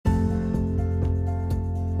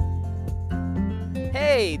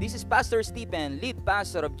Hey, this is Pastor Stephen, lead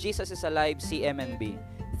pastor of Jesus is Alive CMNV.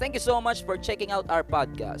 Thank you so much for checking out our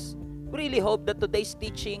podcast. We really hope that today's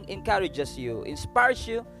teaching encourages you, inspires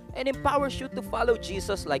you, and empowers you to follow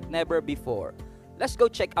Jesus like never before. Let's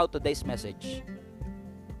go check out today's message.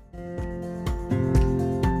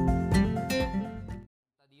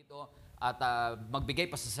 Dito at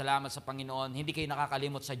magbigay pasasalamat sa Panginoon, hindi kayo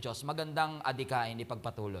nakakalimot sa Diyos. Magandang adikain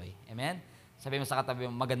ipagpatuloy. Amen? Sabi mo sa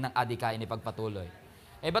katabi mo, magandang adikain ipagpatuloy.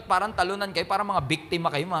 Ba't parang talunan kayo? Parang mga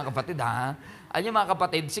biktima kayo, mga kapatid, ha? Alam mga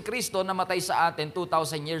kapatid, si Kristo namatay sa atin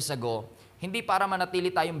 2,000 years ago, hindi para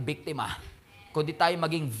manatili tayong biktima, kundi tayo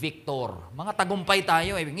maging victor. Mga tagumpay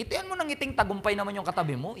tayo. Ngitian mo ng ngiting tagumpay naman yung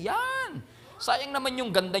katabi mo. Yan! Sayang naman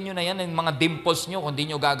yung ganda nyo na yan, yung mga dimples nyo, kung di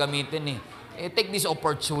nyo gagamitin. Take this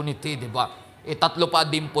opportunity, di ba? 3 pa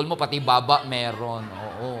dimple mo, pati baba meron.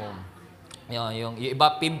 Oo. Yung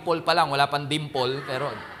iba pimple pa lang, wala pang dimple,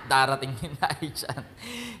 pero darating din tayo dyan.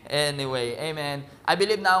 Anyway, amen. I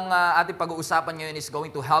believe na ang ating pag-uusapan ngayon is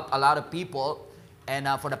going to help a lot of people. And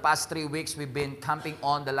for the past 3 weeks, we've been camping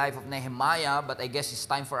on the life of Nehemiah, but I guess it's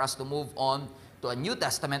time for us to move on to a New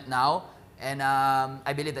Testament now. And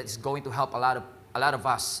I believe that it's going to help a lot of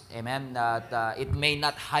us. Amen. That it may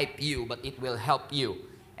not hype you, but it will help you.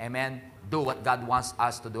 Amen. Do what God wants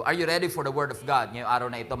us to do. Are you ready for the Word of God? Ngayong araw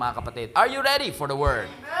na ito, mga kapatid. Are you ready for the Word?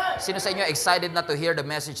 Sino sa inyo excited na to hear the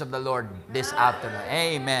message of the Lord this afternoon?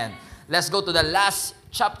 Amen. Let's go to the last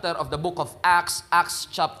chapter of the book of Acts, Acts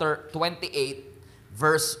chapter 28,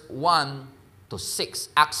 verse 1 to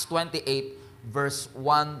 6. Acts 28, verse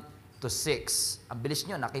 1 to 6. Ang bilis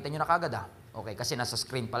nyo, nakita nyo na kagad ha? Okay, kasi nasa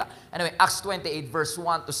screen pala. Anyway, Acts 28, verse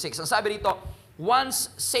 1 to 6. Ang sabi dito,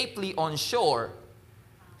 once safely on shore,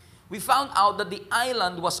 we found out that the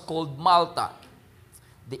island was called Malta.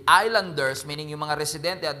 The islanders, meaning yung mga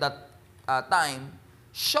residente at that time,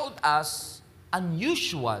 showed us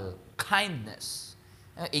unusual kindness.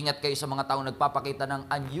 Ingat kayo sa mga taong nagpapakita ng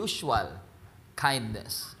unusual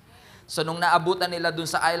kindness. So nung naabutan nila dun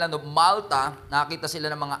sa island of Malta, nakita sila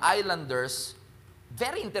ng mga islanders,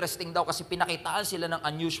 very interesting daw kasi pinakitaan sila ng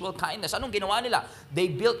unusual kindness. Anong ginawa nila? They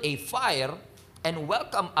built a fire and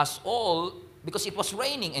welcomed us all because it was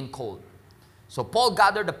raining and cold. So Paul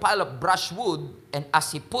gathered a pile of brushwood, and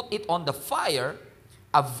as he put it on the fire,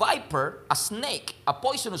 a viper, a snake, a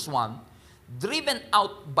poisonous one, driven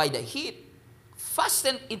out by the heat,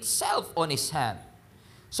 fastened itself on his hand.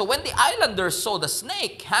 So when the islanders saw the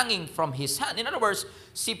snake hanging from his hand, in other words,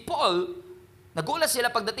 si Paul, nagulat sila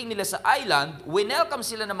pagdating nila sa island, winelcome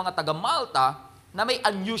sila ng mga taga-Malta na may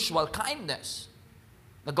unusual kindness.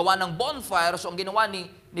 Nagawa ng bonfire, so ang ginawa ni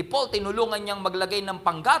Paul, tinulungan niyang maglagay ng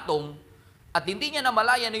panggatong at hindi niya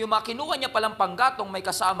namalaya na yung makinuha niya palang panggatong may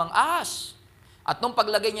kasamang ahas. At nung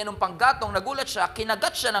paglagay niya ng panggatong, nagulat siya,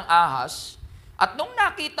 kinagat siya ng ahas. At nung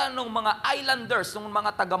nakita ng mga islanders, ng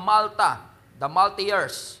mga taga-Malta, the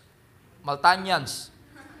Maltanians.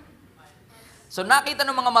 So nakita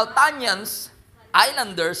ng mga Maltanians,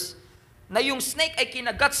 islanders, na yung snake ay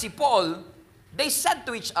kinagat si Paul, they said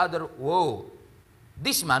to each other, "Whoa,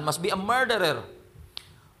 this man must be a murderer.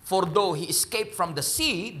 For though he escaped from the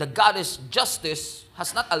sea, the goddess Justice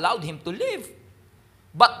has not allowed him to live."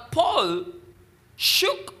 But Paul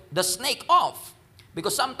shook the snake off.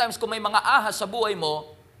 Because sometimes kung may mga ahas sa buhay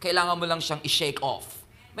mo, kailangan mo lang siyang i-shake off.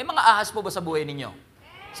 May mga ahas po ba sa buhay ninyo?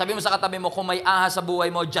 Sabi mo sa katabi mo, kung may ahas sa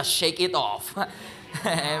buhay mo, just shake it off.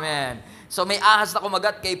 Amen. So may ahas na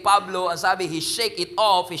kumagat kay Pablo, ang sabi, he shook it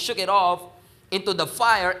off into the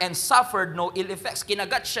fire and suffered no ill effects.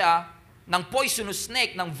 Kinagat siya ng poisonous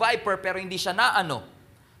snake, ng viper, pero hindi siya naano.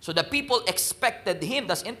 So the people expected him.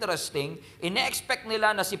 That's interesting. Ine-expect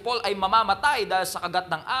nila na si Paul ay mamamatay dahil sa kagat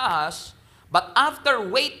ng ahas. But after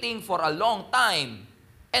waiting for a long time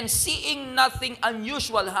and seeing nothing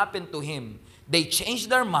unusual happen to him, they changed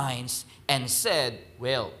their minds and said,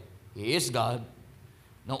 well, he is God.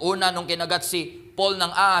 Nung kinagat si Paul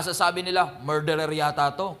ng ahas, sabi nila, murderer yata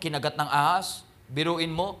to, kinagat ng ahas.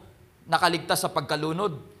 Biruin mo, nakaligtas sa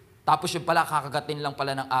pagkalunod. Tapos yung pala, kakagatin lang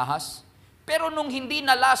pala ng ahas. Pero nung hindi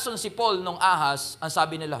nalason si Paul nung ahas, ang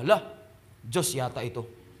sabi nila, Diyos yata ito.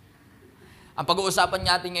 Ang pag-uusapan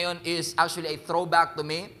natin ngayon is actually a throwback to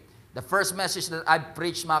me. The first message that I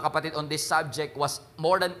preached, mga kapatid, on this subject was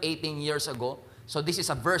more than 18 years ago. So this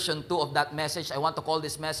is a version 2 of that message. I want to call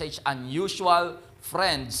this message, Unusual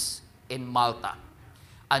Friends in Malta.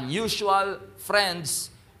 Unusual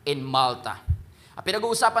Friends in Malta. Ang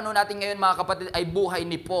pinag-uusapan natin ngayon, mga kapatid, ay buhay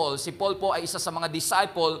ni Paul. Si Paul po ay isa sa mga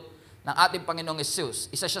disciple ng ating Panginoong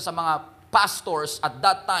Jesus. Isa siya sa mga pastors at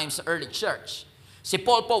that time sa early church. Si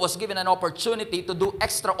Paul po was given an opportunity to do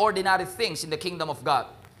extraordinary things in the kingdom of God.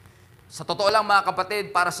 Sa totoo lang mga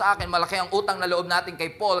kapatid, para sa akin, malaki ang utang na loob natin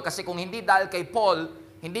kay Paul kasi kung hindi dahil kay Paul,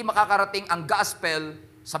 hindi makakarating ang gospel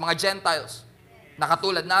sa mga Gentiles na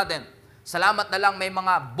katulad natin. Salamat na lang may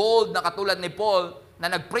mga bold na katulad ni Paul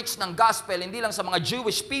na nag-preach ng gospel hindi lang sa mga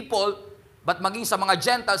Jewish people but maging sa mga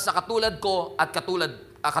Gentiles na katulad ko at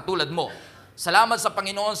katulad mo. Salamat sa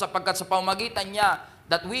Panginoon sapagkat sa pamamagitan niya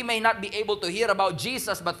that we may not be able to hear about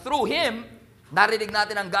Jesus but through Him, narinig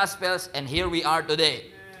natin ang gospels and here we are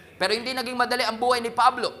today. Pero hindi naging madali ang buhay ni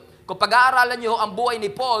Pablo. Kung pag-aaralan niyo ang buhay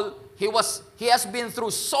ni Paul, he has been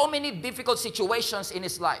through so many difficult situations in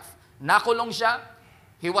his life. Nakulong siya.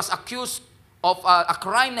 He was accused of a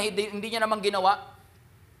crime na hindi niya naman ginawa.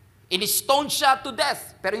 In-stoned siya to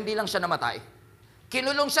death, pero hindi lang siya namatay.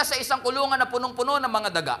 Kinulong siya sa isang kulungan na punong-puno ng mga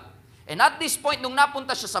daga. And at this point, nung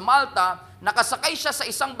napunta siya sa Malta, nakasakay siya sa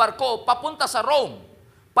isang barko papunta sa Rome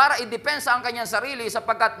para idepensa ang kanyang sarili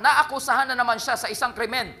sapagkat naakusahan na naman siya sa isang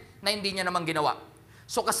krimen na hindi niya naman ginawa.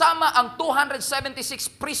 So kasama ang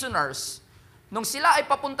 276 prisoners, nung sila ay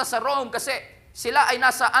papunta sa Rome kasi sila ay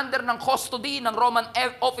nasa under ng custody ng Roman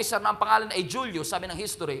officer na ang pangalan ay Julius, sabi ng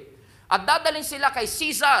history. At dadalhin sila kay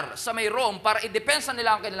Caesar sa may Rome para idepensa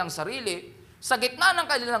nila ang kanilang sarili. Sa gitna ng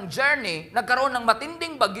kanilang journey, nagkaroon ng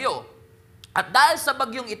matinding bagyo. At dahil sa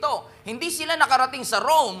bagyong ito, hindi sila nakarating sa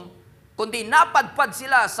Rome, kundi napadpad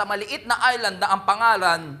sila sa maliit na island na ang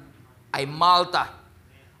pangalan ay Malta.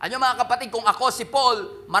 Ano mga kapatid, kung ako si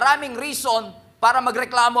Paul, maraming reason para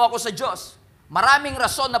magreklamo ako sa Diyos. Maraming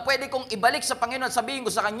rason na pwede kong ibalik sa Panginoon at sabihin ko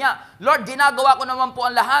sa Kanya, Lord, ginagawa ko naman po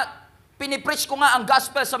ang lahat. Pinipreach ko nga ang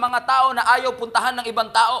gospel sa mga tao na ayaw puntahan ng ibang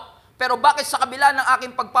tao. Pero bakit sa kabila ng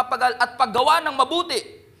aking pagpapagal at paggawa ng mabuti,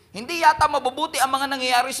 hindi yata mabubuti ang mga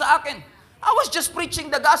nangyayari sa akin? I was just preaching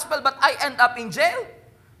the gospel but I end up in jail.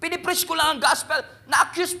 Pinipreach ko lang ang gospel.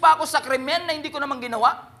 Na-accuse pa ako sa krimen na hindi ko naman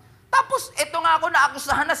ginawa. Tapos, ito nga ako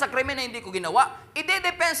naakusahan na sa krimen na hindi ko ginawa.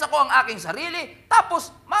 Idedepensa ko ang aking sarili.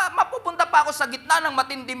 Tapos, mapupunta pa ako sa gitna ng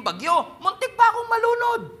matinding bagyo. Muntik pa akong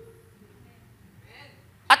malunod.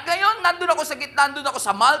 At ngayon, nandun ako sa gitna, nandun ako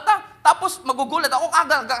sa Malta. Tapos, magugulat ako,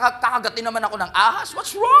 kakagatin naman ako ng ahas.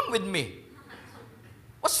 What's wrong with me?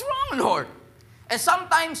 What's wrong, Lord? And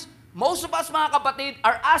sometimes, most of us, mga kapatid,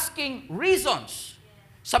 are asking reasons.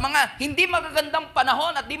 Sa mga hindi magagandang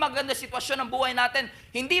panahon at hindi magagandang sitwasyon ng buhay natin,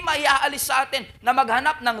 hindi maiaalis sa atin na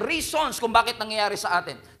maghanap ng reasons kung bakit nangyayari sa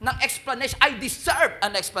atin. Ng explanation. I deserve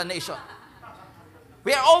an explanation.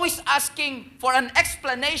 We are always asking for an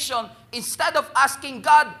explanation instead of asking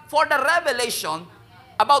God for the revelation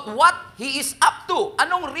about what He is up to.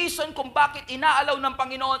 Anong reason kung bakit inaalaw ng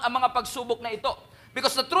Panginoon ang mga pagsubok na ito?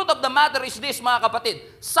 Because the truth of the matter is this, mga kapatid.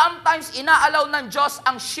 Sometimes inaalaw ng Diyos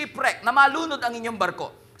ang shipwreck, na malunod ang inyong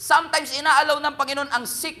barko. Sometimes inaalaw ng Panginoon ang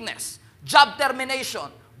sickness, job termination,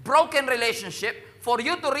 broken relationship, for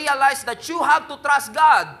you to realize that you have to trust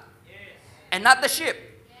God and not the ship.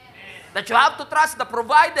 That you have to trust the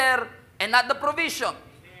provider and not the provision.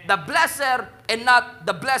 The blesser and not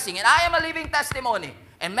the blessing. And I am a living testimony.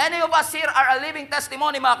 And many of us here are a living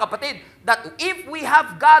testimony, mga kapatid, that if we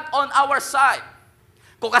have God on our side,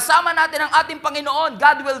 kung kasama natin ang ating Panginoon,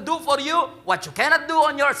 God will do for you what you cannot do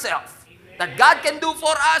on yourself. That God can do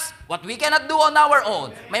for us what we cannot do on our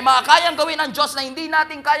own. May mga kayang gawin ng Diyos na hindi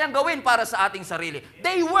natin kayang gawin para sa ating sarili.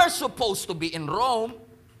 They were supposed to be in Rome.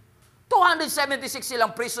 276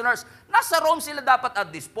 silang prisoners. Nasa Rome sila dapat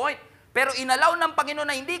at this point. Pero inalaw ng Panginoon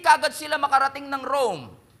na hindi kagad sila makarating ng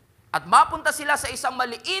Rome. At mapunta sila sa isang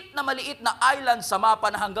maliit na island sa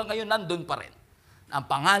mapa na hanggang ngayon nandun pa rin. Ang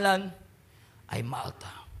pangalan ay Malta.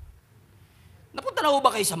 Napunta na ho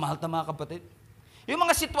ba kayo sa Malta, mga kapatid? Yung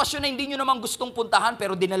mga sitwasyon na hindi nyo naman gustong puntahan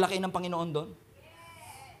pero dinala kayo ng Panginoon doon.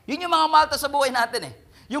 Yun yung mga Malta sa buhay natin eh.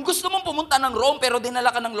 Yung gusto mong pumunta ng Rome pero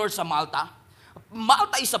dinala ka ng Lord sa Malta.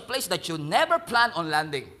 Malta is a place that you never plan on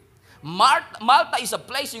landing. Malta is a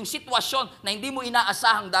place, yung sitwasyon na hindi mo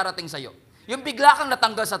inaasahang darating sa'yo. Yung bigla kang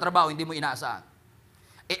natanggal sa trabaho, hindi mo inaasahan.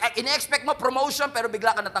 Ine-expect mo promotion pero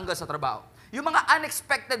bigla kang natanggal sa trabaho. Yung mga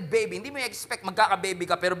unexpected baby, hindi mo i-expect magkaka-baby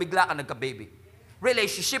ka pero bigla ka nagka-baby.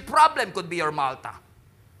 Relationship problem could be your Malta.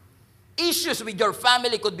 Issues with your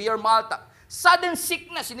family could be your Malta. Sudden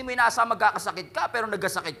sickness, hindi mo inaasahan magkakasakit ka pero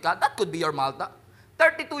nagkasakit ka, that could be your Malta.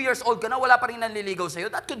 32 years old ka na, wala pa rin nanliligaw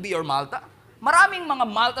sa'yo, that could be your Malta. Maraming mga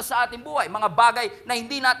Malta sa ating buhay, mga bagay na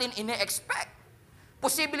hindi natin ine-expect.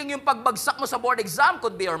 Posibleng yung pagbagsak mo sa board exam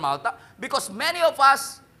could be your Malta because many of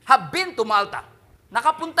us have been to Malta.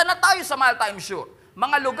 Nakapunta na tayo sa Malta, I'm sure.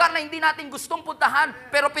 Mga lugar na hindi natin gustong puntahan,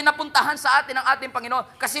 pero pinapuntahan sa atin ng ating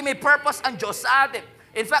Panginoon kasi may purpose ang Diyos sa atin.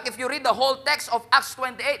 In fact, if you read the whole text of Acts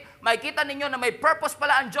 28, makikita ninyo na may purpose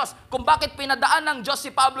pala ang Diyos kung bakit pinadaan ng Diyos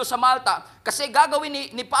si Pablo sa Malta. Kasi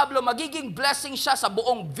gagawin ni Pablo, magiging blessing siya sa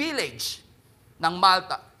buong village ng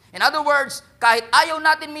Malta. In other words, kahit ayaw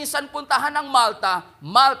natin minsan puntahan ng Malta,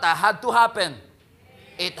 Malta had to happen.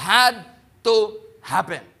 It had to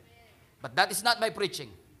happen. But that is not my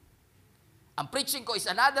preaching. Ang preaching ko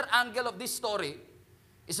is another angle of this story.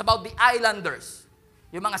 Is about the islanders.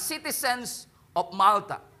 Yung mga citizens of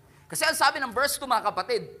Malta. Kasi ang sabi ng verse 2, mga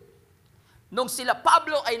kapatid, nung sila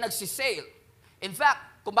Pablo ay nagsisail, in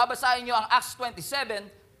fact, kung babasahin nyo ang Acts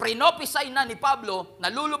 27, prinopisay na ni Pablo na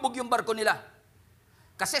lulubog yung barko nila.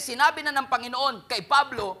 Kasi sinabi na ng Panginoon kay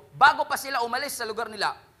Pablo, bago pa sila umalis sa lugar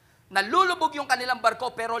nila, na lulubog yung kanilang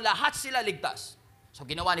barko, pero lahat sila ligtas. So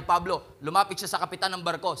ginawa ni Pablo, lumapit siya sa kapitan ng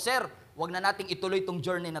barko, Sir, wag na nating ituloy tong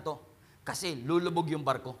journey na to, kasi lulubog yung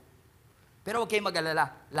barko. Pero huwag kayong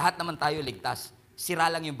mag-alala, lahat naman tayo ligtas. Sira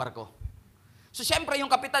lang yung barko. So siyempre yung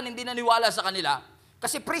kapitan hindi naniwala sa kanila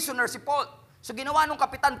kasi prisoner si Paul. So ginawa nung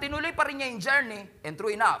kapitan, tinuloy pa rin niya yung journey and true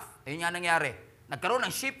enough, ayun nga nangyari. Nagkaroon ng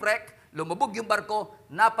shipwreck, lumubog yung barko,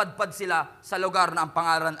 napadpad sila sa lugar na ang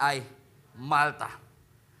pangalan ay Malta.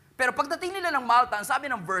 Pero pagdating nila ng Malta, ang sabi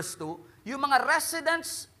ng verse 2, yung mga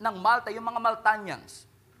residents ng Malta, yung mga Maltanians,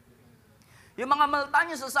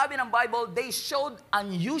 ang sabi ng Bible, they showed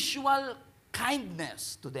unusual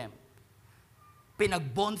kindness to them.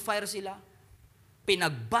 Pinag-bonfire sila,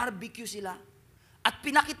 pinag-barbecue sila, at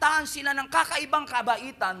pinakitaan sila ng kakaibang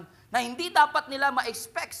kabaitan na hindi dapat nila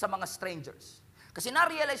ma-expect sa mga strangers. Kasi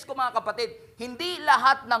na-realize ko mga kapatid, hindi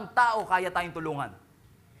lahat ng tao kaya tayong tulungan.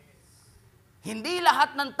 Hindi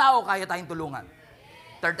lahat ng tao kaya tayong tulungan.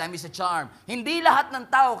 Third time is a charm. Hindi lahat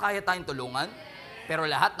ng tao kaya tayong tulungan, pero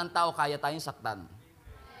lahat ng tao kaya tayong saktan.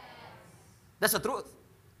 That's the truth.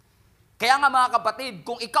 Kaya nga mga kapatid,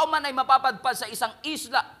 kung ikaw man ay mapapadpad sa isang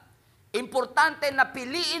isla, importante na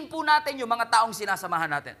piliin po natin yung mga taong sinasamahan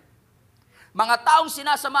natin. Mga taong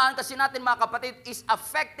sinasamahan kasi natin mga kapatid is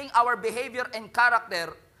affecting our behavior and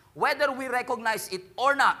character whether we recognize it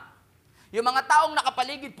or not. Yung mga taong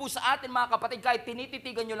nakapaligid po sa atin mga kapatid, kahit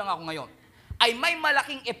tinititigan nyo lang ako ngayon, ay may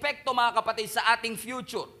malaking epekto mga kapatid sa ating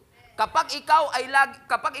future. Kapag ikaw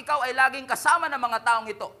ay laging kasama ng mga taong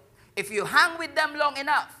ito, if you hang with them long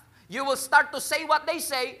enough, you will start to say what they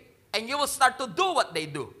say, and you will start to do what they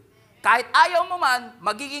do. Kahit ayaw mo man,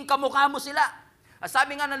 magiging kamukha mo sila.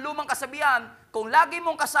 Sabi nga ng lumang kasabihan, kung lagi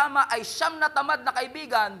mong kasama ay 9 na tamad na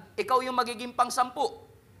kaibigan, ikaw yung magiging pang-10.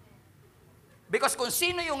 Because kung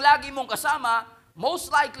sino yung lagi mong kasama, most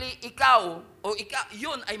likely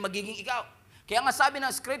yun ay magiging ikaw. Kaya nga sabi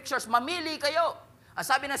ng scriptures, mamili kayo. Ang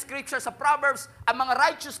sabi ng scripture sa Proverbs, ang mga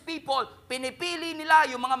righteous people, pinipili nila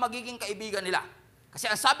yung mga magiging kaibigan nila. Kasi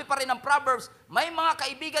ang sabi pa rin ng Proverbs, may mga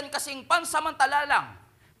kaibigan kasing pansamantala lang,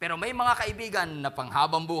 pero may mga kaibigan na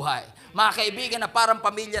panghabang buhay. Mga kaibigan na parang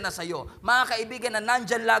pamilya na sa'yo. Mga kaibigan na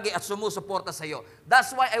nandyan lagi at sumusuporta sa'yo.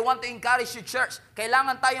 That's why I want to encourage you, church.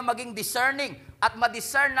 Kailangan tayo maging discerning at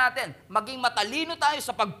ma-discern natin. Maging matalino tayo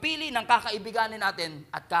sa pagpili ng kakaibiganin natin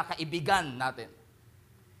at kakaibigan natin.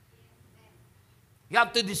 You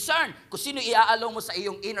have to discern kung sino iaalaw mo sa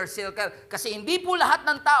iyong inner circle. Kasi hindi po lahat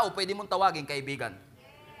ng tao pwede mong tawagin kaibigan.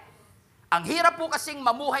 Ang hirap po kasing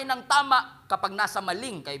mamuhay ng tama kapag nasa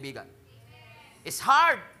maling kaibigan. It's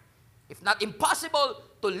hard, if not impossible,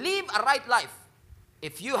 to live a right life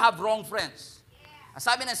if you have wrong friends. Ang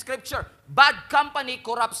sabi ng scripture, bad company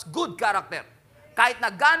corrupts good character. Kahit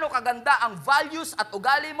na gaano kaganda ang values at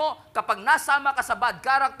ugali mo, kapag nasama ka sa bad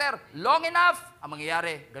character, long enough, ang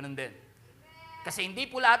mangyayari, ganun din. Kasi hindi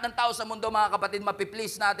po lahat ng tao sa mundo, mga kapatid,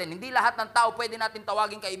 mapiplease natin. Hindi lahat ng tao pwede natin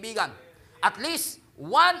tawagin kaibigan. At least,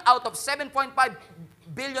 1 out of 7.5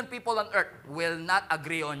 billion people on earth will not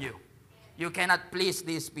agree on you. You cannot please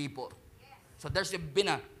these people. So there's been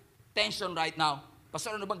a tension right now.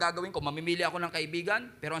 Pastor, ano bang gagawin ko? Mamimili ako ng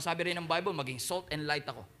kaibigan, pero ang sabi rin ng Bible, maging salt and light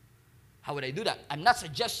ako. How would I do that? I'm not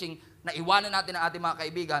suggesting na iwanan natin ang ating mga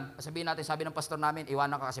kaibigan. Sabihin natin, sabi ng pastor namin,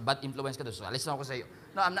 iwanan ka kasi bad influence ka doon. So, alis na ako sa iyo.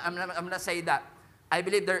 No, I'm not saying that. I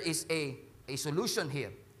believe there is a solution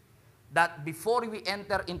here. That before we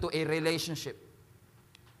enter into a relationship,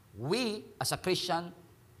 we, as a Christian,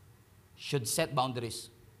 should set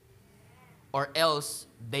boundaries. Or else,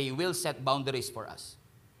 they will set boundaries for us.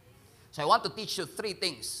 So I want to teach you 3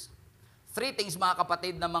 things. 3 things, mga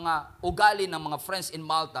kapatid, na mga ugali ng mga friends in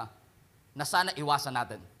Malta na sana iwasan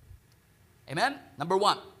natin. Amen? Number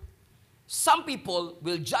 1, some people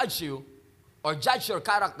will judge you or judge your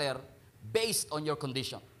character based on your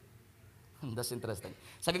condition. That's interesting.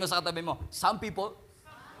 Sabi mo sa katabi mo, some people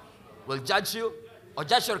will judge you or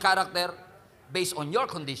judge your character based on your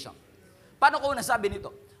condition. Paano ko nasabi nito?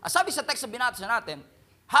 Sabi sa text na binasa natin,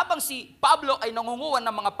 habang si Pablo ay nangunguha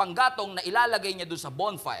ng mga panggatong na ilalagay niya doon sa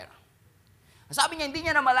bonfire, sabi niya, hindi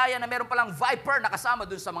niya namalaya na meron palang viper na kasama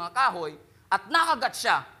doon sa mga kahoy at nakagat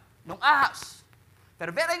siya nung ahas. Pero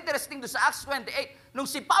very interesting doon sa Acts 28, nung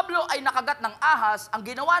si Pablo ay nakagat ng ahas, ang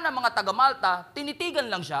ginawa ng mga taga Malta, tinitigan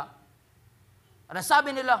lang siya. At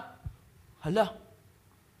sabi nila, hala,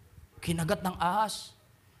 kinagat ng ahas,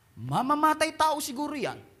 mamamatay tao siguro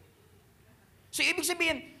yan. So ibig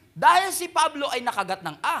sabihin, dahil si Pablo ay nakagat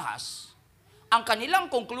ng ahas, ang kanilang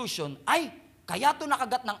conclusion ay, kaya to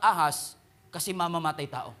nakagat ng ahas kasi mamamatay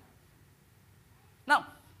tao. Now,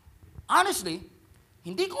 honestly,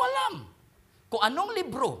 hindi ko alam kung anong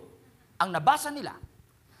libro ang nabasa nila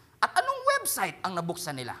at anong website ang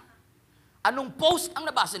nabuksan nila. Anong post ang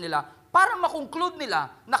nabasa nila para makonclude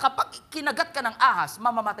nila na kapag kinagat ka ng ahas,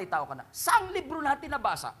 mamamatay tao ka na. Saang libro natin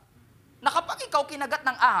nabasa na kapag ikaw kinagat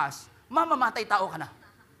ng ahas, mamamatay tao ka na?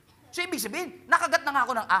 So ibig sabihin, nakagat na nga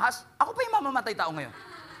ako ng ahas, ako pa yung mamamatay tao ngayon.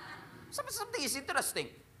 Something is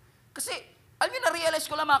interesting. Kasi, alam niyo, na-realize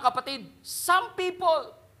ko lang mga kapatid, some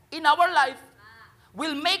people in our life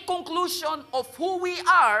will make conclusion of who we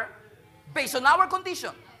are based on our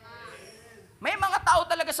condition. May mga tao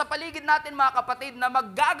talaga sa paligid natin mga kapatid na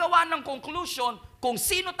maggagawa ng conclusion kung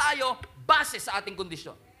sino tayo base sa ating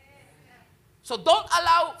kondisyon. So don't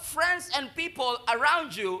allow friends and people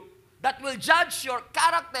around you that will judge your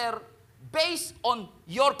character based on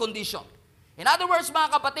your condition. In other words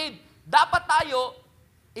mga kapatid, dapat tayo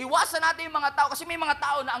iwasan natin yung mga tao kasi may mga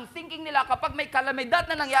tao na ang thinking nila kapag may kalamidad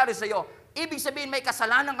na nangyari sa iyo, ibig sabihin may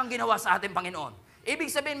kasalanan kang ginawa sa ating Panginoon.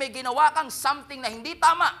 Ibig sabihin may ginawa kang something na hindi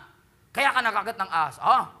tama. Kaya ka nakagat ng ahas.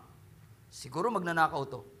 Siguro magnanakaw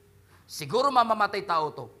to. Siguro mamamatay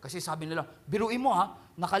tao to. Kasi sabi nila, biruin mo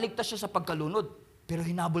nakaligtas siya sa pagkalunod. Pero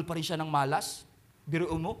hinabol pa rin siya ng malas.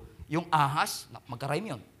 Biruin mo, yung ahas,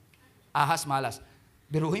 magka-rhyme yun. Ahas, malas.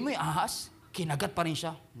 Biruin mo yung ahas, kinagat pa rin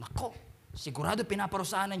siya. Nako, sigurado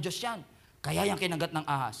pinaparusahan ng Diyos yan. Kaya yung kinagat ng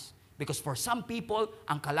ahas. Because for some people,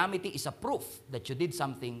 ang calamity is a proof that you did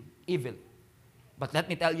something evil. But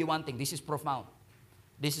let me tell you one thing. This is profound.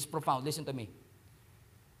 This is profound. Listen to me.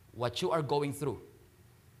 What you are going through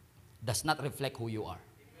does not reflect who you are.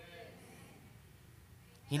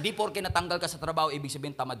 Hindi porke natanggal ka sa trabaho, ibig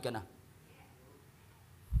sabihin tamad ka na.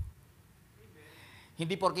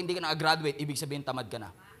 Hindi porke hindi ka na-graduate, ibig sabihin tamad ka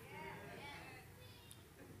na.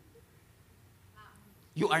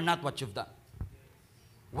 You are not what you've done.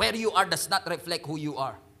 Where you are does not reflect who you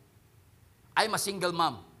are. I'm a single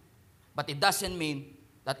mom, but it doesn't mean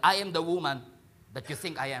that I am the woman that you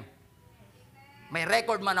think I am. May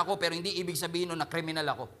record man ako, pero hindi ibig sabihin na criminal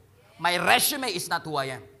ako. My resume is not who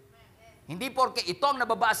I am. Hindi porke ito ang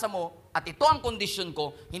nababasa mo at ito ang kondisyon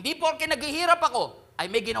ko, hindi porke naghihirap ako,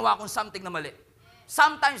 ay may ginawa akong something na mali.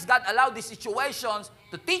 Sometimes God allowed these situations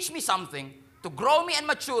to teach me something, to grow me and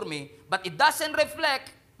mature me, but it doesn't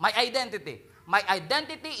reflect my identity. My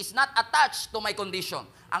identity is not attached to my condition.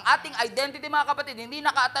 Ang ating identity, mga kapatid, hindi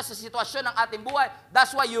naka-attach sa sitwasyon ng ating buhay.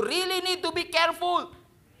 That's why you really need to be careful.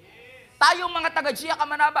 Tayong mga taga-Gia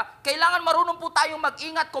Kamanaba, kailangan marunong po tayong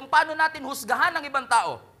mag-ingat kung paano natin husgahan ng ibang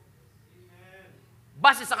tao.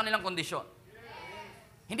 Base sa kanilang kondisyon.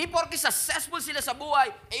 Hindi porke successful sila sa buhay,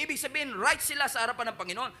 ibig sabihin right sila sa harapan ng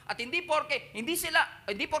Panginoon. At hindi porke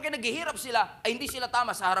naghihirap sila, ay hindi sila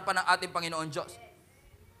tama sa harapan ng ating Panginoon Diyos.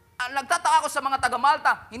 Nagtataka ako sa mga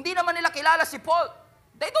taga-Malta, hindi naman nila kilala si Paul.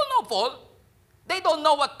 They don't know Paul. They don't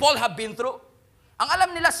know what Paul have been through. Ang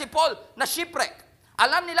alam nila si Paul na shipwreck.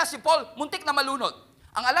 Alam nila si Paul, muntik na malunod.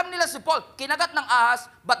 Ang alam nila si Paul, kinagat ng ahas,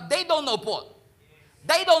 but they don't know Paul.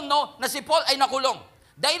 They don't know na si Paul ay nakulong.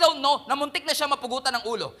 They don't know na muntik na siya mapugutan ng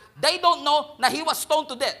ulo. They don't know na he was stoned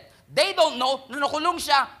to death. They don't know na nakulong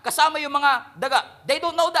siya kasama yung mga daga. They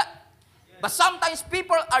don't know that. But sometimes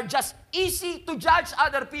people are just easy to judge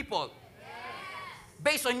other people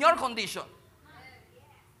based on your condition.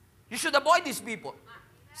 You should avoid these people.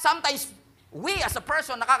 Sometimes we as a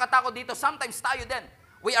person, nakakatakot dito, sometimes tayo din.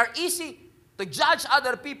 We are easy to judge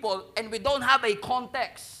other people and we don't have a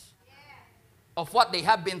context of what they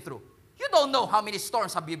have been through. You don't know how many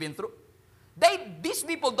storms have you been through. These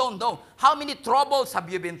people don't know how many troubles have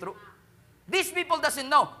you been through. These people doesn't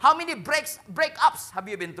know how many breakups have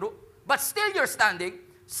you been through. But still you're standing,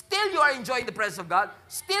 still you are enjoying the presence of God,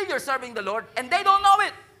 still you're serving the Lord, and they don't know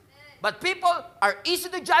it. But people are easy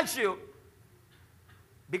to judge you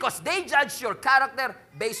because they judge your character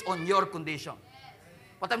based on your condition.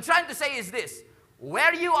 What I'm trying to say is this: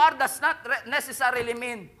 where you are does not necessarily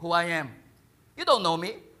mean who I am. You don't know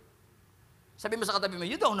me. Sabi mo sa katabi mo,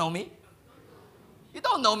 you don't know me. You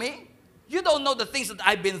don't know me. You don't know the things that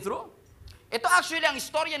I've been through. Ito actually ang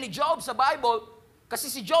istorya ni Job sa Bible.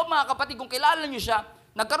 Kasi si Job, mga kapatid, kung kilala niyo siya,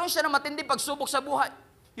 nagkaroon siya ng matinding pagsubok sa buhay.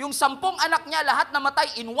 Yung 10 anak niya, lahat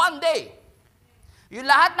namatay in one day. Yung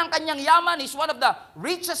lahat ng kanyang yaman, is one of the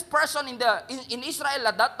richest person in Israel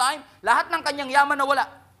at that time. Lahat ng kanyang yaman nawala.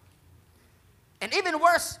 And even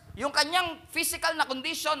worse, yung kanyang physical na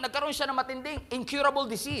condition, nagkaroon siya ng matinding incurable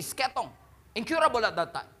disease, ketong. Incurable at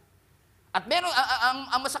that time. At meron,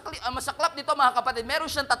 ang masaklap nito, mga kapatid, meron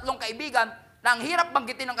siyang 3 kaibigan na ang hirap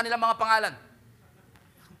banggitin ang kanilang mga pangalan.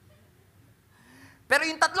 Pero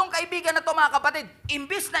yung 3 kaibigan na to, mga kapatid,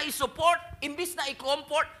 imbis na i-support, imbis na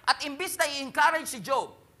i-comfort, at imbis na i-encourage si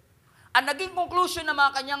Job, ang naging conclusion ng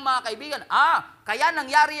mga kanyang mga kaibigan, kaya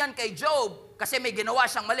nangyari yan kay Job kasi may ginawa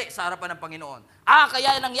siyang mali sa harapan ng Panginoon.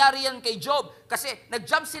 Kaya nangyari yan kay Job kasi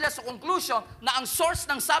nag-jump sila sa conclusion na ang source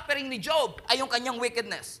ng suffering ni Job ay yung kanyang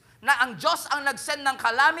wickedness. Na ang Diyos ang nag-send ng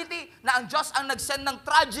calamity, na ang Diyos ang nag-send ng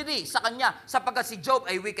tragedy sa kanya sapagkat si Job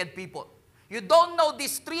ay wicked people. You don't know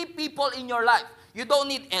these 3 people in your life. You don't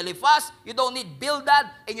need Eliphaz, you don't need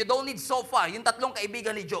Bildad, and you don't need Zophar, yung 3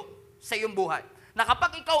 kaibigan ni Job sa iyong buhay. Na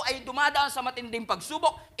kapag ikaw ay dumadaan sa matinding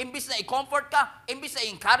pagsubok, imbis na i-comfort ka, imbis na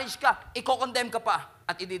i-encourage ka, i-condemn ka pa,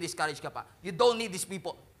 at i-discourage ka pa. You don't need these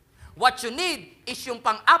people. What you need is yung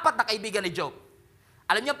pang-4 na kaibigan ni Job.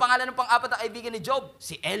 Alam niyo ang pangalan ng pang-4 na kaibigan ni Job?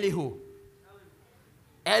 Si Elihu.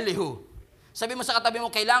 Elihu. Sabi mo sa katabi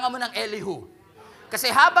mo, kailangan mo ng Elihu. Kasi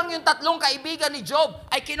habang yung 3 kaibigan ni Job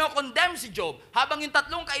ay kinokondemn si Job, habang yung 3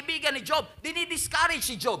 kaibigan ni Job, dinidiscourage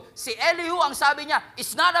si Job. Si Elihu, ang sabi niya,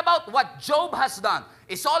 it's not about what Job has done.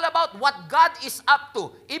 It's all about what God is up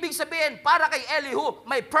to. Ibig sabihin, para kay Elihu,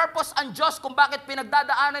 may purpose ang Diyos kung bakit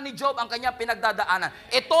pinagdadaanan ni Job ang kanyang pinagdadaanan.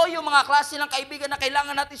 Ito yung mga klase ng kaibigan na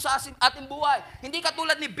kailangan natin sa ating buhay. Hindi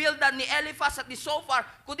katulad ni Bildad, ni Eliphaz at ni Zophar,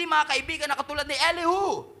 kundi mga kaibigan na katulad ni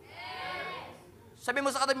Elihu. Sabi mo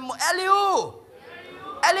sa katabi mo, Elihu!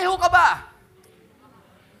 Elihu ka ba?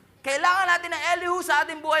 Kailangan natin ng Elihu sa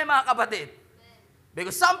ating buhay, mga kapatid.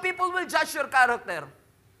 Because some people will judge your character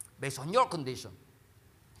based on your condition.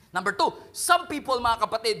 Number 2, some people, mga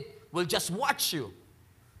kapatid, will just watch you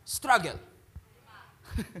struggle.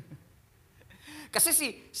 Kasi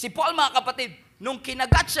si Paul, mga kapatid, nung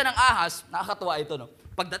kinagat siya ng ahas, nakakatuwa ito, no?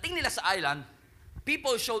 Pagdating nila sa island,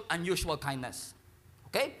 people showed unusual kindness.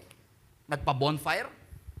 Okay? Nagpa-bonfire,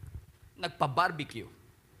 nagpa-barbecue.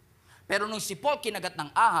 Pero nung si Paul kinagat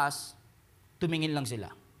ng ahas, tumingin lang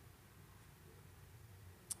sila.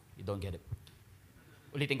 You don't get it.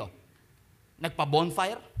 Ulitin ko.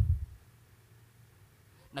 Nagpa-bonfire,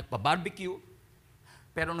 nagpa-barbecue,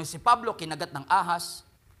 pero nung si Pablo kinagat ng ahas,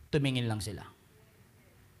 tumingin lang sila.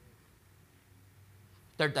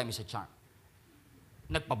 Third time is a charm.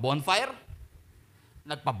 Nagpa-bonfire,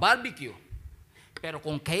 nagpa-barbecue, pero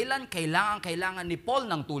kung kailan kailangan ni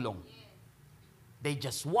Paul ng tulong, they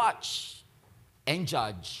just watch and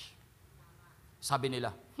judge. Sabi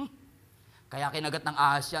nila, kaya kinagat ng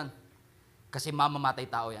ahas yan. Kasi mamamatay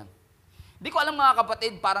tao yan. Hindi ko alam, mga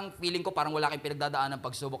kapatid, parang feeling ko parang wala kayong pinagdadaan ng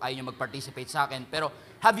pagsubok, ayaw nyo mag-participate sa akin. Pero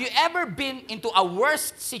have you ever been into a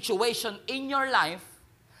worst situation in your life?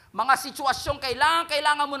 Mga sitwasyong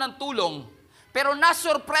kailangan mo ng tulong, pero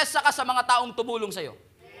nasurpresa ka sa mga taong tumulong sa'yo.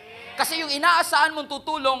 Kasi yung inaasahan mong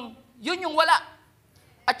tutulong, yun yung wala.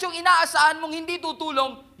 At yung inaasahan mong hindi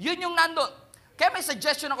tutulong, yun yung nandun. Kaya may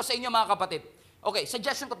suggestion ako sa inyo, mga kapatid. Okay,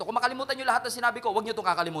 suggestion ko to. Kung makalimutan nyo lahat ng sinabi ko, huwag nyo itong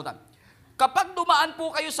kakalimutan. Kapag dumaan po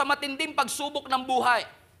kayo sa matinding pagsubok ng buhay,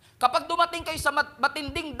 kapag dumating kayo sa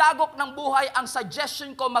matinding dagok ng buhay, ang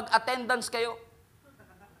suggestion ko, mag-attendance kayo.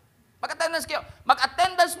 Mag-attendance kayo.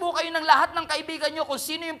 Mag-attendance po kayo ng lahat ng kaibigan nyo kung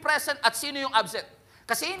sino yung present at sino yung absent.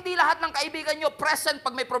 Kasi hindi lahat ng kaibigan nyo present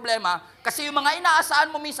pag may problema, kasi yung mga inaasahan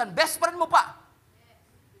mo minsan, best friend mo pa.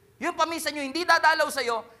 Yung paminsan nyo, hindi dadalaw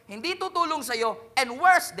sa'yo, hindi tutulong sa'yo, and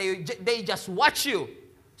worse, they just watch you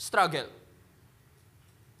struggle.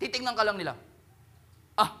 Titingnan ka lang nila.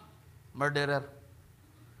 Murderer.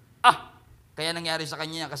 Kaya nangyari sa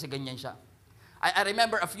kanya kasi ganyan siya. I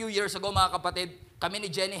remember a few years ago, mga kapatid, kami ni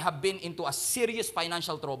Jenny have been into a serious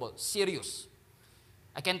financial trouble. Serious.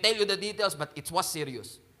 I can tell you the details, but it was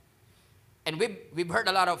serious. And we've heard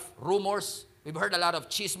a lot of rumors, we've heard a lot of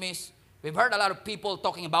chismes, we've heard a lot of people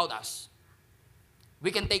talking about us. We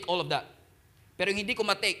can take all of that. Pero yung hindi ko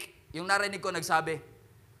matake, yung narinig ko nagsabi,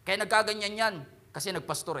 kaya nagkaganyan yan, kasi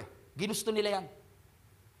nagpastor eh. Ginusto nila yan.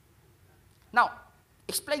 Now,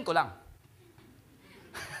 explain ko lang.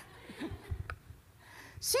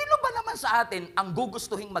 Sino ba naman sa atin ang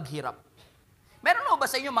gugustuhin maghirap? Meron mo ba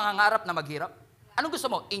sa inyo mga ngarap na maghirap? Anong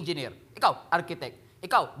gusto mo? Engineer. Ikaw, architect.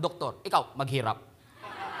 Ikaw, doktor. Ikaw, maghirap.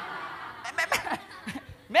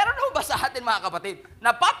 Meron ho ba sa atin, mga kapatid,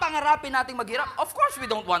 na papangarapin nating maghirap? Of course, we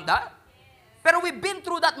don't want that. Pero we've been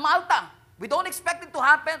through that Malta. We don't expect it to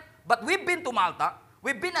happen, but we've been to Malta.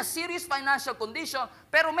 We've been in a serious financial condition,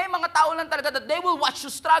 pero may mga tao lang talaga that they will watch you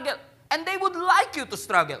struggle, and they would like you to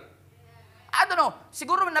struggle. I don't know,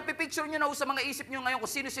 siguro napipicture nyo na sa mga isip nyo ngayon kung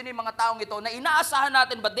sino-sino yung mga taong ito na inaasahan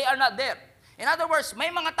natin, but they are not there. In other words, may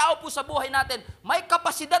mga tao po sa buhay natin, may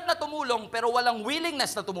kapasidad na tumulong, pero walang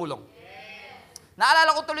willingness na tumulong.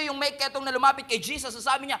 Naalala ko tuloy yung may ketong na lumapit kay Jesus,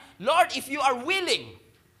 sabi niya, Lord, if you are willing,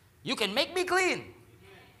 you can make me clean.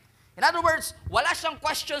 In other words, wala siyang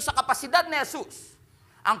question sa kapasidad ni Jesus.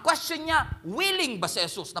 Ang question niya, willing ba si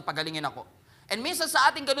Jesus na pagalingin ako? And minsan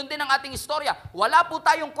sa ating ganun din ang ating istorya, wala po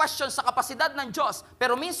tayong question sa kapasidad ng Diyos,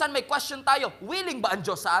 pero minsan may question tayo, willing ba ang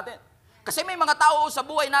Diyos sa atin? Kasi may mga tao sa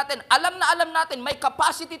buhay natin, alam natin may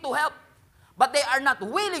capacity to help, but they are not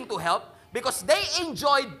willing to help because they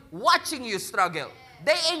enjoyed watching you struggle.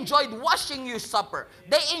 They enjoyed watching you suffer.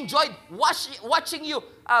 They enjoyed watching you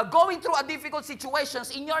going through a difficult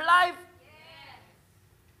situations in your life.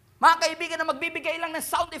 Mga kaibigan na magbibigay lang ng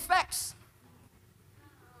sound effects.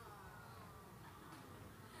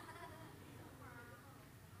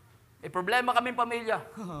 May problema kaming pamilya.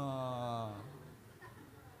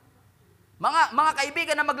 mga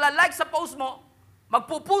kaibigan na magla-like sa post mo,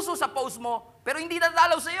 magpupuso sa post mo, pero hindi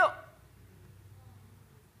dadalaw sa iyo.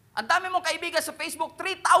 Ang dami mong kaibigan sa Facebook,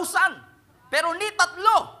 3,000. Pero ni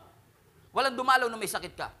 3. Walang dumalaw na may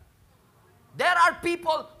sakit ka. There are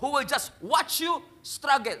people who will just watch you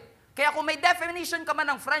struggle. Kaya kung may definition ka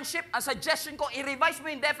man ng friendship, ang suggestion ko, i-revise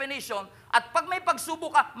mo yung definition at pag may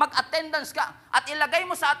pagsubok ka, mag-attendance ka at ilagay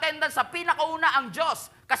mo sa attendance sa pinakauna ang Diyos.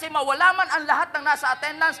 Kasi mawala man ang lahat ng nasa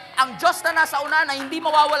attendance, ang Diyos na nasa una na hindi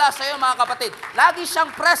mawawala sa iyo, mga kapatid. Lagi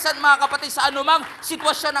siyang present, mga kapatid, sa anumang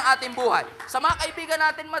sitwasyon ng ating buhay. Sa mga kaibigan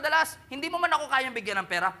natin madalas, hindi mo man ako kayang bigyan ng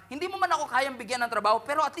pera, hindi mo man ako kayang bigyan ng trabaho,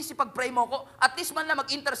 pero at least ipag-pray mo ko, at least man lang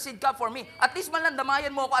mag-intercede ka for me, at least man lang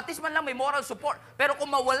damayan mo ko, at least man lang may moral support. Pero kung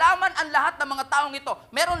mawala man ang lahat ng mga taong ito,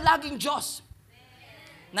 meron laging Diyos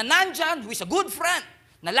na nandyan, who is a good friend,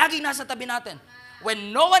 na laging nasa tabi natin.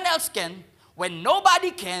 When no one else can, when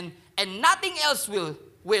nobody can, and nothing else will,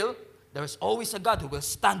 there's always a God who will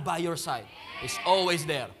stand by your side. He's always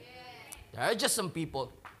there. There are just some people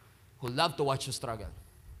who love to watch you struggle.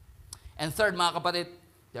 And third, mga kapatid,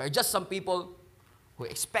 there are just some people who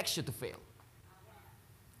expect you to fail.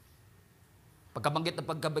 Pagkabanggit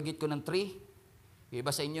ko ng 3, yung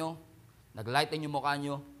iba sa inyo, nag-light yung mukha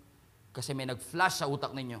nyo, kasi may nag-flash sa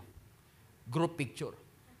utak ninyo. Group picture.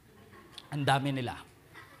 Ang dami nila.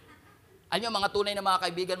 Alam nyo, mga tunay na mga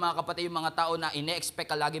kaibigan, mga kapatid, yung mga tao na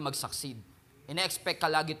ine-expect ka lagi mag-succeed. Ine-expect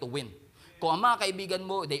ka lagi to win. Kung ang mga kaibigan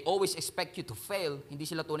mo, they always expect you to fail, hindi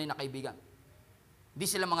sila tunay na kaibigan. Hindi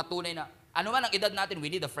sila mga tunay na, ano man ang edad natin,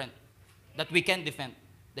 we need a friend that we can defend,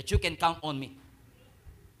 that you can count on me.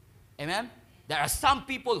 Amen? There are some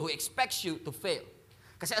people who expect you to fail.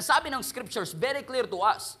 Kasi ang sabi ng scriptures, very clear to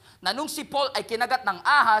us, na nung si Paul ay kinagat ng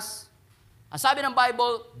ahas, ang sabi ng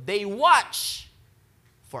Bible, they watch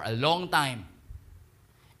for a long time.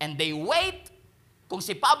 And they wait kung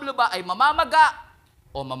si Pablo ba ay mamamaga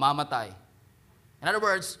o mamamatay. In other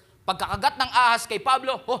words, pagkakagat ng ahas kay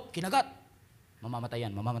Pablo, kinagat. Mamamatay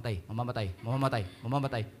yan, mamamatay.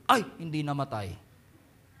 Ay, hindi namatay.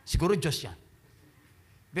 Siguro Diyos yan.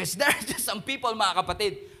 Because there are just some people, mga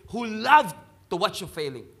kapatid, who love to watch you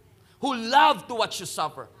failing. Who love to watch you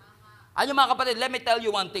suffer. Ano mga kapatid, let me tell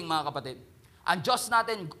you one thing, mga kapatid. Ang Diyos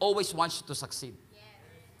natin always wants you to succeed.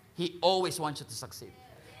 He always wants you to succeed.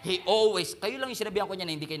 He always, kayo lang yung sinabihan ko niya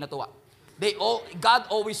na hindi kayo natuwa. God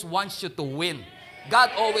always wants you to win.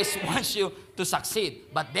 God always wants you to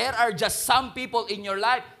succeed. But there are just some people in your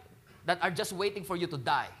life that are just waiting for you to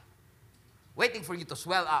die. Waiting for you to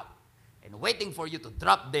swell up. And waiting for you to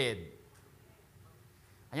drop dead.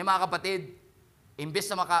 Ano mga kapatid, imbes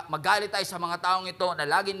na magalit tayo sa mga taong ito na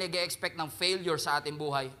laging nag-expect ng failure sa ating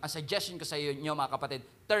buhay, ang suggestion ko sa inyo, mga kapatid,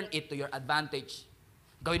 turn it to your advantage.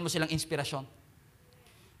 Gawin mo silang inspirasyon.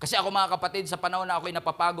 Kasi ako, mga kapatid, sa panahon na ako'y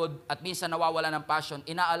napapagod at minsan nawawala ng passion,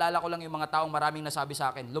 inaalala ko lang yung mga taong maraming nasabi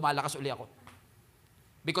sa akin, lumalakas uli ako.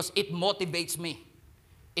 Because it motivates me.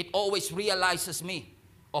 It always realizes me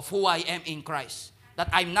of who I am in Christ.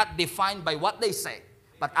 That I'm not defined by what they say,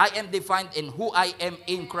 but I am defined in who I am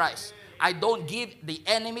in Christ. I don't give the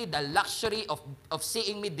enemy the luxury of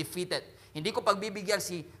seeing me defeated. Hindi ko pagbibigyan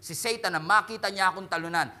si Satan na makita niya akong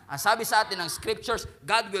talunan. Ang sabi sa atin ng scriptures,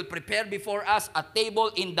 God will prepare before us a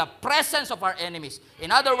table in the presence of our enemies.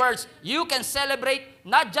 In other words, you can celebrate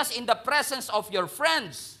not just in the presence of your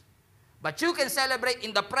friends, but you can celebrate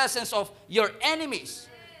in the presence of your enemies.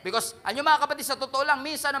 Because, ano mga kapatid, sa totoo lang,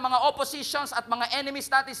 minsan ang mga oppositions at mga enemies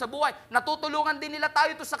natin sa buhay, natutulungan din nila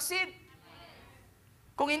tayo to succeed.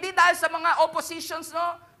 Kung hindi dahil sa mga oppositions,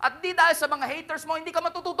 no, at hindi dahil sa mga haters mo, hindi ka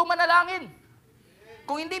matututong manalangin.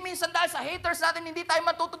 Kung hindi minsan dahil sa haters natin, hindi tayo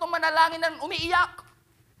matututong manalangin na umiiyak.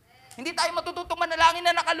 Hindi tayo matututong manalangin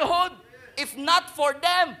na nakaluhod. If not for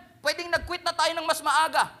them, pwedeng nag-quit na tayo ng mas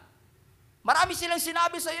maaga. Marami silang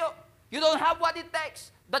sinabi sa iyo, you don't have what it takes,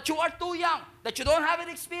 that you are too young, that you don't have an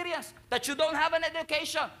experience, that you don't have an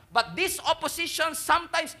education. But this opposition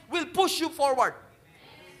sometimes will push you forward.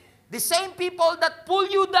 The same people that pull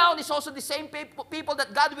you down is also the same people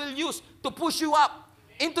that God will use to push you up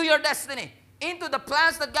into your destiny, into the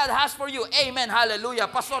plans that God has for you. Amen. Hallelujah.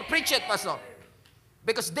 Pastor, preach it, Pastor.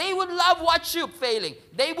 Because they would love watch you failing.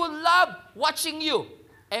 They would love watching you,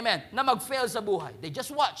 amen, na mag-fail sa buhay. They just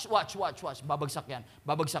watch. Babagsak yan,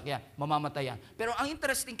 mamamatay yan. Pero ang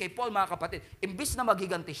interesting kay Paul, mga kapatid, imbis na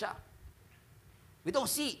maghiganti siya, we don't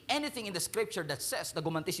see anything in the scripture that says na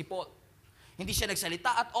gumanti si Paul. Hindi siya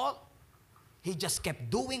nagsalita at all. He just kept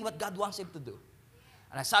doing what God wants him to do.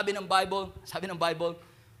 And sabi ng Bible,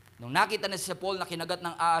 nung nakita na si Paul na kinagat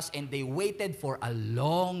ng ahas, and they waited for a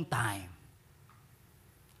long time.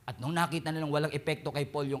 At nung nakita nilang walang epekto kay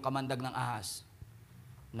Paul yung kamandag ng ahas,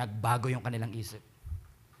 nagbago yung kanilang isip.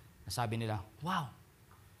 Nasabi nila, wow,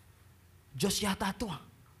 Diyos yata ito.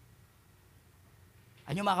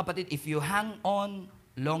 Ano mga kapatid, if you hang on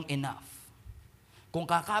long enough, kung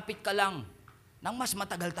kakapit ka lang ng mas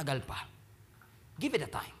matagal-tagal pa, give it a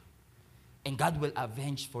time. And God will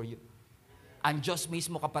avenge for you. Ang Diyos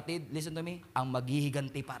mismo, kapatid, listen to me, ang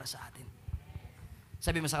maghihiganti para sa atin.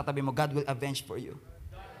 Sabi mo sa katabi mo, God will avenge for you.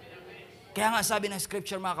 Kaya nga sabi ng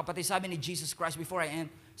scripture, mga kapatid, sabi ni Jesus Christ, before I end,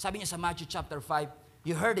 sabi niya sa Matthew chapter 5,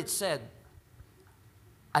 you heard it said,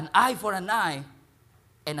 an eye for an eye,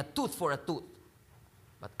 and a tooth for a tooth.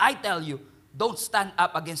 But I tell you, don't stand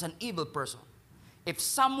up against an evil person. If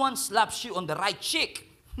someone slaps you on the right cheek,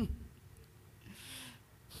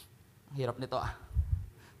 ang hirap nito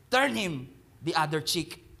turn him the other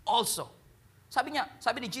cheek also. Sabi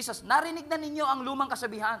ni Jesus, narinig na ninyo ang lumang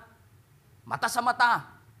kasabihan, mata sa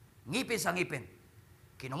mata, ngipin sa ngipin.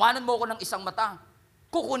 Kinuwanan mo ako ng isang mata,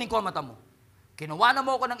 kukunin ko ang mata mo. Kinuwanan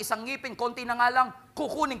mo ako ng isang ngipin, konti na nga lang,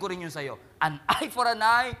 kukunin ko rin yun sa'yo. An eye for an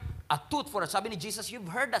eye, a tooth for a... Sabi ni Jesus, you've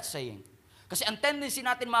heard that saying. Kasi ang tendency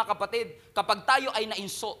natin, mga kapatid, kapag tayo ay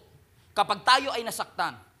na-insult, kapag tayo ay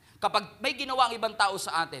nasaktan, kapag may ginawa ang ibang tao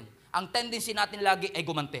sa atin, ang tendency natin lagi ay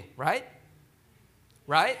gumante. Right?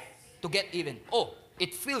 Right? To get even. Oh,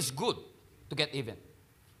 it feels good to get even.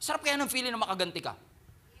 Sarap kaya ng feeling na makaganti ka.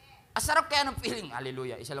 Ang sarap kaya ng feeling,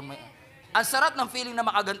 hallelujah, isa lang may... Ang sarap ng feeling na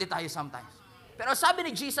makaganti tayo sometimes. Pero sabi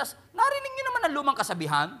ni Jesus, narinig niyo naman ang lumang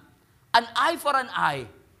kasabihan, an eye for an eye,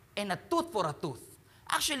 and a tooth for a tooth.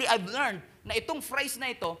 Actually, I've learned na itong phrase na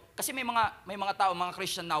ito, kasi may mga tao, mga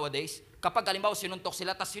Christian nowadays, kapag halimbawa sinuntok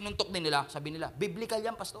sila, tapos sinuntok din nila, sabi nila, biblical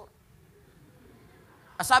yan, pastor.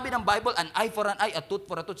 Ang sabi ng Bible, an eye for an eye, a tooth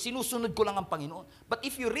for a tooth. Sinusunod ko lang ang Panginoon. But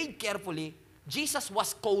if you read carefully, Jesus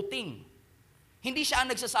was quoting. Hindi siya ang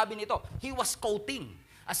nagsasabi nito. He was quoting.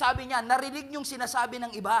 Ang sabi niya, narinig niyong sinasabi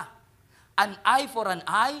ng iba. An eye for an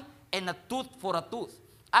eye, and a tooth for a tooth.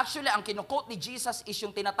 Actually, ang kinukote ni Jesus is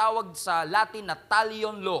yung tinatawag sa Latin na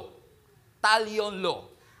talion law. Talion law.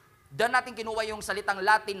 Doon natin kinuha yung salitang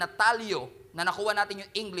Latin na talio, na nakuha natin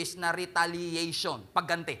yung English na retaliation,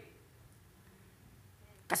 pagganti.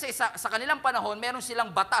 Kasi sa kanilang panahon, meron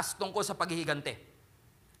silang batas tungkol sa paghihiganti.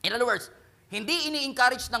 In other words, hindi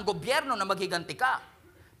ini-encourage ng gobyerno na maghiganti ka.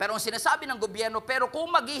 Pero ang sinasabi ng gobyerno, pero kung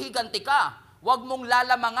maghihiganti ka, huwag mong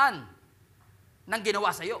lalamangan ng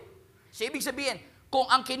ginawa sa'yo. So, ibig sabihin, kung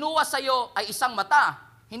ang kinuha sa'yo ay isang mata,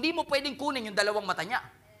 hindi mo pwedeng kunin yung dalawang mata niya.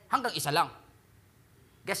 Hanggang isa lang.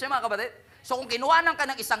 Guess nyo mga kapatid? So kung kinuhanan ka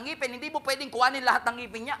ng isang ngipin, hindi mo pwedeng kuhanin lahat ng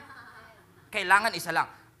ngipin niya. Kailangan isa lang.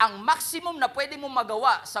 Ang maximum na pwede mong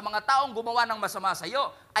magawa sa mga taong gumawa ng masama sa'yo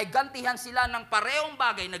ay gantihan sila ng parehong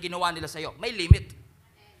bagay na ginawa nila sa'yo. May limit.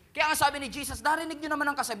 Kaya ang sabi ni Jesus, narinig nyo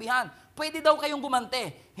naman ang kasabihan, pwede daw kayong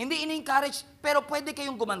gumante. Hindi ini-encourage, pero pwede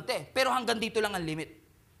kayong gumante. Pero hanggang dito lang ang limit.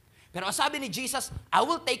 Pero ang sabi ni Jesus, I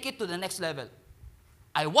will take it to the next level.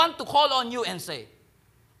 I want to call on you and say,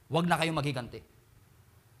 wag na kayong maghiganti.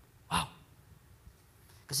 Wow.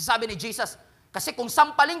 Kasi sabi ni Jesus, kasi kung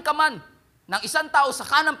sampaling ka man ng isang tao sa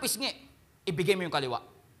kanang pisngi, ibigay mo yung kaliwa.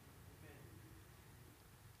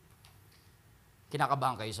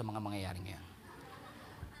 Kinakabahan kayo sa mga mangyayari ngayon.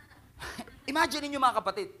 Imagine niyo mga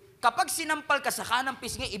kapatid, kapag sinampal ka sa kanang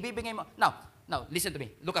pisngi, ibibigay mo. Now, listen to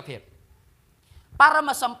me. Look up here. Para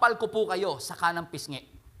masampal ko po kayo sa kanang pisngi,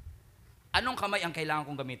 anong kamay ang kailangan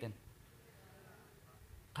kong gamitin?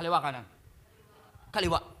 Kaliwa kanan.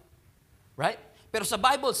 Kaliwa. Right? Pero sa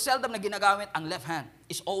Bible, seldom na ginagamit ang left hand.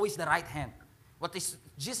 It's always the right hand. What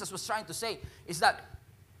Jesus was trying to say is that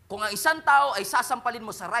kung ang isang tao ay sasampalin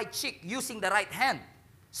mo sa right cheek using the right hand.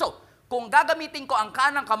 So, kung gagamitin ko ang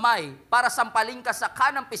kanang kamay para sampalin ka sa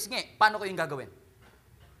kanang pisngi, paano ko yung gagawin?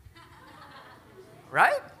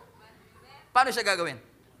 Right? Paano siya gagawin?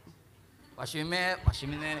 Washimine.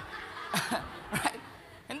 Right?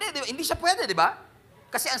 Hindi siya pwede, di ba?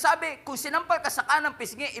 Kasi ang sabi, kung sinampal ka sa kanang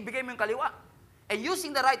pisngi, ibigay mo yung kaliwa. And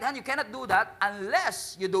using the right hand, you cannot do that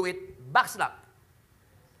unless you do it backslap.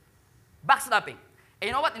 Backslapping.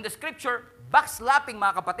 And you know what? In the scripture, backslapping,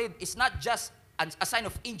 mga kapatid, is not just a sign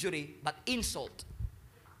of injury, but insult.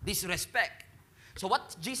 Disrespect. So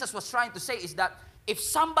what Jesus was trying to say is that if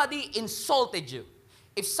somebody insulted you,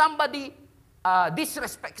 if somebody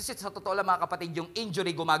disrespect, kasi sa totoo lang mga kapatid, yung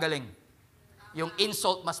injury gumagaling. Yung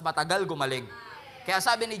insult mas matagal gumaling. Kaya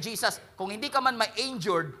sabi ni Jesus, kung hindi ka man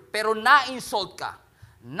ma-injured, pero na-insult ka,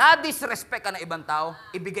 na-disrespect ka ng ibang tao,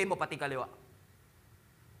 ibigay mo pati kaliwa.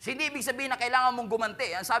 So hindi ibig sabihin na kailangan mong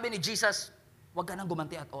gumanti. Ang sabi ni Jesus, huwag ka nang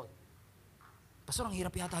gumanti at all. Pastor, ang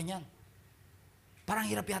hirap yata niyan. Parang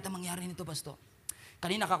hirap yata mangyari nito, Pastor.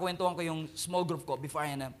 Kanina kakwentuhan ko yung small group ko before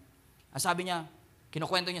I am. Ang sabi niya,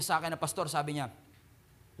 kinukwento niya sa akin na Pastor, sabi niya,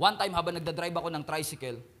 one time habang nagdadrive ako ng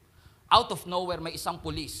tricycle, out of nowhere, may isang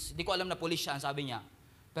pulis. Hindi ko alam na pulis siya, ang sabi niya.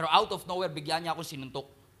 Pero out of nowhere, bigyan niya akong sinuntok.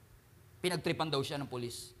 Pinagtripan daw siya ng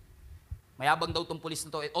pulis. Mayabang daw tong pulis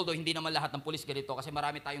na to. Although hindi naman lahat ng pulis ganito kasi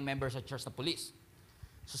marami tayong members sa church na pulis.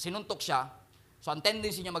 So sinuntok siya. So ang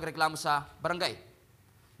tendency niya magreklamo sa barangay.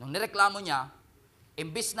 Nung nireklamo niya,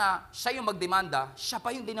 imbis na siya yung magdemanda, siya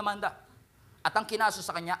pa yung dinamanda. At ang kinaso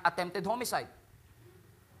sa kanya, attempted homicide.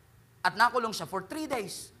 At nakulong siya for 3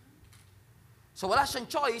 days. So wala siyang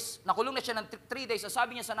choice, nakulong na siya ng 3 days.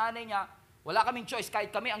 Sabi niya sa nanay niya, wala kaming choice, kahit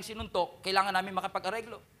kami ang sinuntok, kailangan namin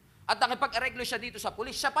makipag-areglo. At nakipag-areglo siya dito sa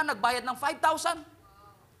pulis. Siya pa nagbayad ng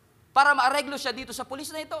 5,000 para ma-areglo siya dito sa pulis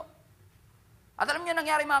na ito. At alam niyo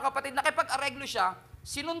nangyari mga kapatid, nakipag-areglo siya,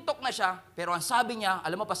 sinuntok na siya, pero ang sabi niya,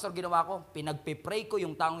 alam mo Pastor, ginawa ko, pinagpe-pray ko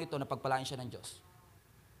yung taong ito na pagpalain siya ng Diyos.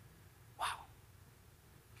 Wow.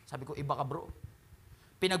 Sabi ko, iba ka bro.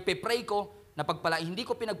 Pinagpe-pray ko, na pagpalain. Hindi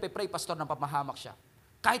ko pinagpe-pray, Pastor, na papahamak siya.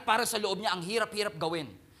 Kahit para sa loob niya, ang hirap-hirap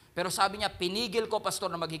gawin. Pero sabi niya, pinigil ko,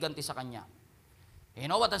 Pastor, na maghiganti sa kanya.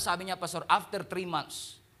 You know what ang sabi niya, Pastor? After 3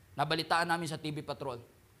 months, nabalitaan namin sa TV Patrol,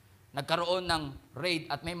 nagkaroon ng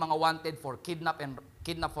raid at may mga wanted for kidnap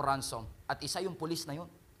for ransom. At isa yung pulis na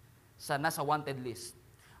yun, nasa wanted list.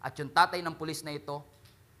 At yung tatay ng pulis na ito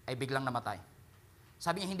ay biglang namatay.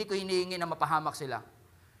 Sabi niya, hindi ko hinihingi na mapahamak sila.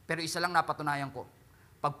 Pero isa lang napatunayan ko.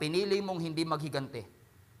 Pag pinili mong hindi maghiganti,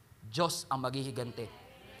 Diyos ang maghihiganti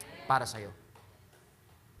para sa'yo.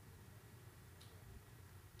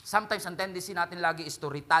 Sometimes ang tendency natin lagi is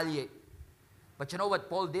to retaliate. But you know what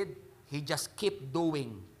Paul did? He just keep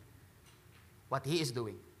doing what he is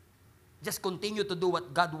doing. Just continue to do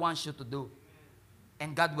what God wants you to do.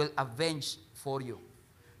 And God will avenge for you.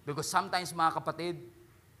 Because sometimes mga kapatid,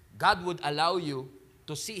 God would allow you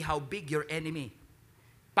to see how big your enemy.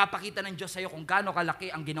 Papakita ng Diyos sa'yo kung gaano kalaki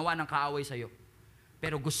ang ginawa ng kaaway sa'yo.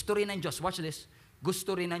 Pero gusto rin ng Diyos, watch this,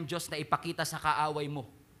 gusto rin ng Diyos na ipakita sa kaaway mo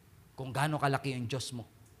kung gaano kalaki ang Diyos mo.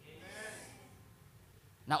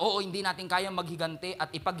 Amen. Na oo, hindi natin kayang maghiganti at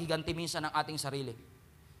ipaghiganti minsan ang ating sarili.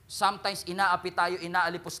 Sometimes inaapi tayo,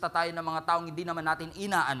 inaalipusta tayo ng mga taong hindi naman natin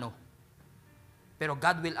inaano. Pero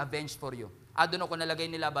God will avenge for you. I don't know kung nalagay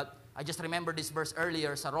nila, but I just remember this verse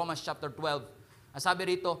earlier sa Romans chapter 12. Ang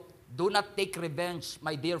sabi rito, do not take revenge,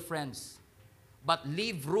 my dear friends, but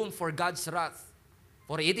leave room for God's wrath.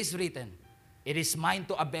 For it is written, it is mine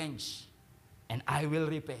to avenge, and I will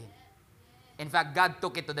repay. In fact, God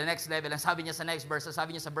took it to the next level. Ang sabi niya sa next verse,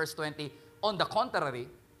 sabi niya sa verse 20, on the contrary,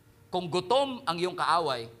 kung gutom ang iyong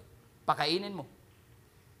kaaway, pakainin mo.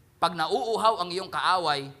 Pag nauuhaw ang iyong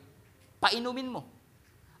kaaway, painumin mo.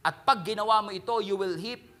 At pag ginawa mo ito, you will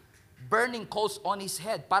heap burning coals on his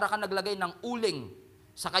head. Para ka naglagay ng uling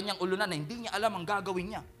sa kanyang ulunan na hindi niya alam ang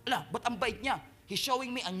gagawin niya. Ala, ba't ang bait niya? He's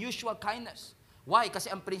showing me unusual kindness. Why? Kasi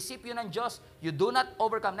ang prinsipyo ng Diyos, you do not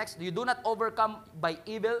overcome by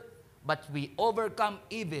evil, but we overcome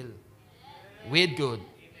evil with good.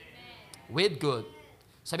 With good.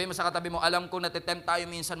 Sabi mo sa katabi mo, alam ko natitempt tayo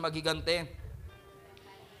minsan maghiganti.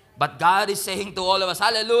 But God is saying to all of us,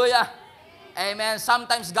 hallelujah! Amen.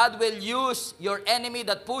 Sometimes God will use your enemy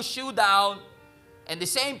that push you down. And the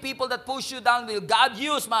same people that push you down will God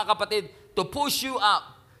use, mga kapatid, to push you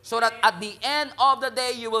up. So that at the end of the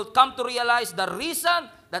day, you will come to realize the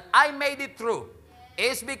reason that I made it through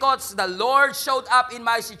is because the Lord showed up in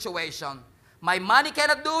my situation. My money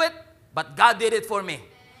cannot do it, but God did it for me.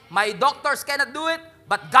 My doctors cannot do it,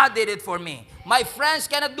 but God did it for me. My friends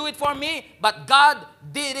cannot do it for me, but God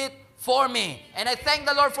did it for me. And I thank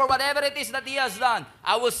the Lord for whatever it is that He has done.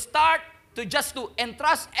 I will start to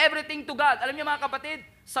entrust everything to God. Alam niyo mga kapatid,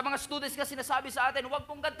 sa mga students kasi sinasabi sa atin, huwag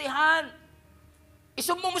pong gantihan.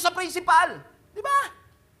 Isumbong mo sa principal. Di ba?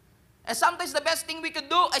 And sometimes the best thing we could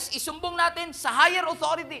do is isumbong natin sa higher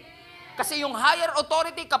authority. Kasi yung higher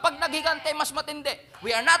authority, kapag naghigante, mas matindi.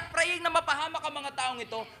 We are not praying na mapahamak ang mga taong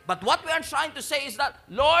ito, but what we are trying to say is that,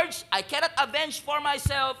 Lord, I cannot avenge for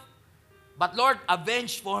myself, but Lord,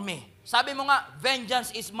 avenge for me. Sabi mo nga,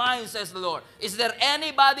 vengeance is mine, says the Lord. Is there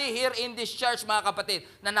anybody here in this church, mga kapatid,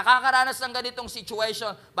 na nakakaranas ng ganitong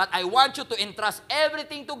situation, but I want you to entrust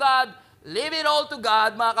everything to God, leave it all to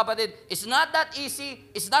God, mga kapatid. It's not that easy.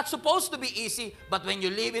 It's not supposed to be easy, but when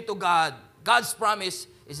you leave it to God, God's promise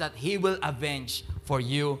is that He will avenge for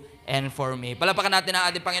you and for me. Palapakan natin ang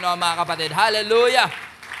ating Panginoon, mga kapatid. Hallelujah!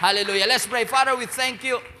 Hallelujah! Let's pray. Father, we thank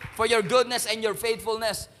you for your goodness and your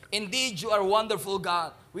faithfulness. Indeed, you are wonderful,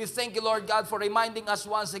 God. We thank you, Lord God, for reminding us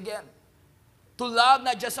once again to love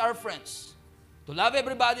not just our friends, to love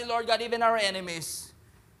everybody, Lord God, even our enemies.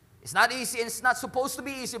 It's not easy and it's not supposed to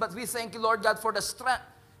be easy, but we thank you, Lord God, for the strength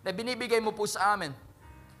na binibigay mo po sa amin.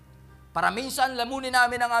 Para minsan lamunin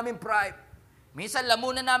namin ang aming pride. Minsan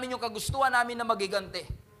lamunin namin yung kagustuhan namin na magigante.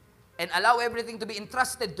 And allow everything to be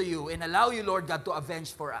entrusted to you and allow you, Lord God, to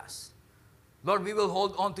avenge for us. Lord, we will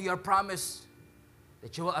hold on to your promise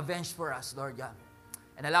that you will avenge for us, Lord God.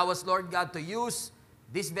 And allow us, Lord God, to use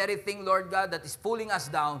this very thing, Lord God, that is pulling us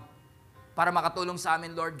down para makatulong sa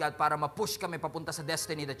amin, Lord God, para ma-push kami papunta sa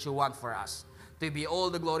destiny that you want for us. To be all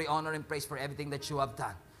the glory, honor, and praise for everything that you have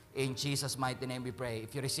done. In Jesus' mighty name we pray.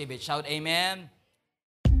 If you receive it, shout amen.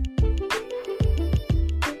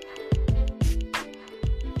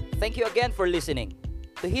 Thank you again for listening.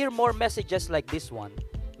 To hear more messages like this one,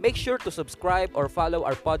 make sure to subscribe or follow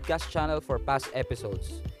our podcast channel for past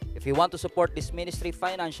episodes. If you want to support this ministry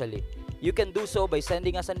financially, you can do so by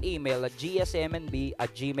sending us an email at gsmnb@gmail.com.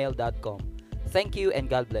 Thank you and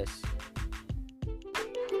God bless.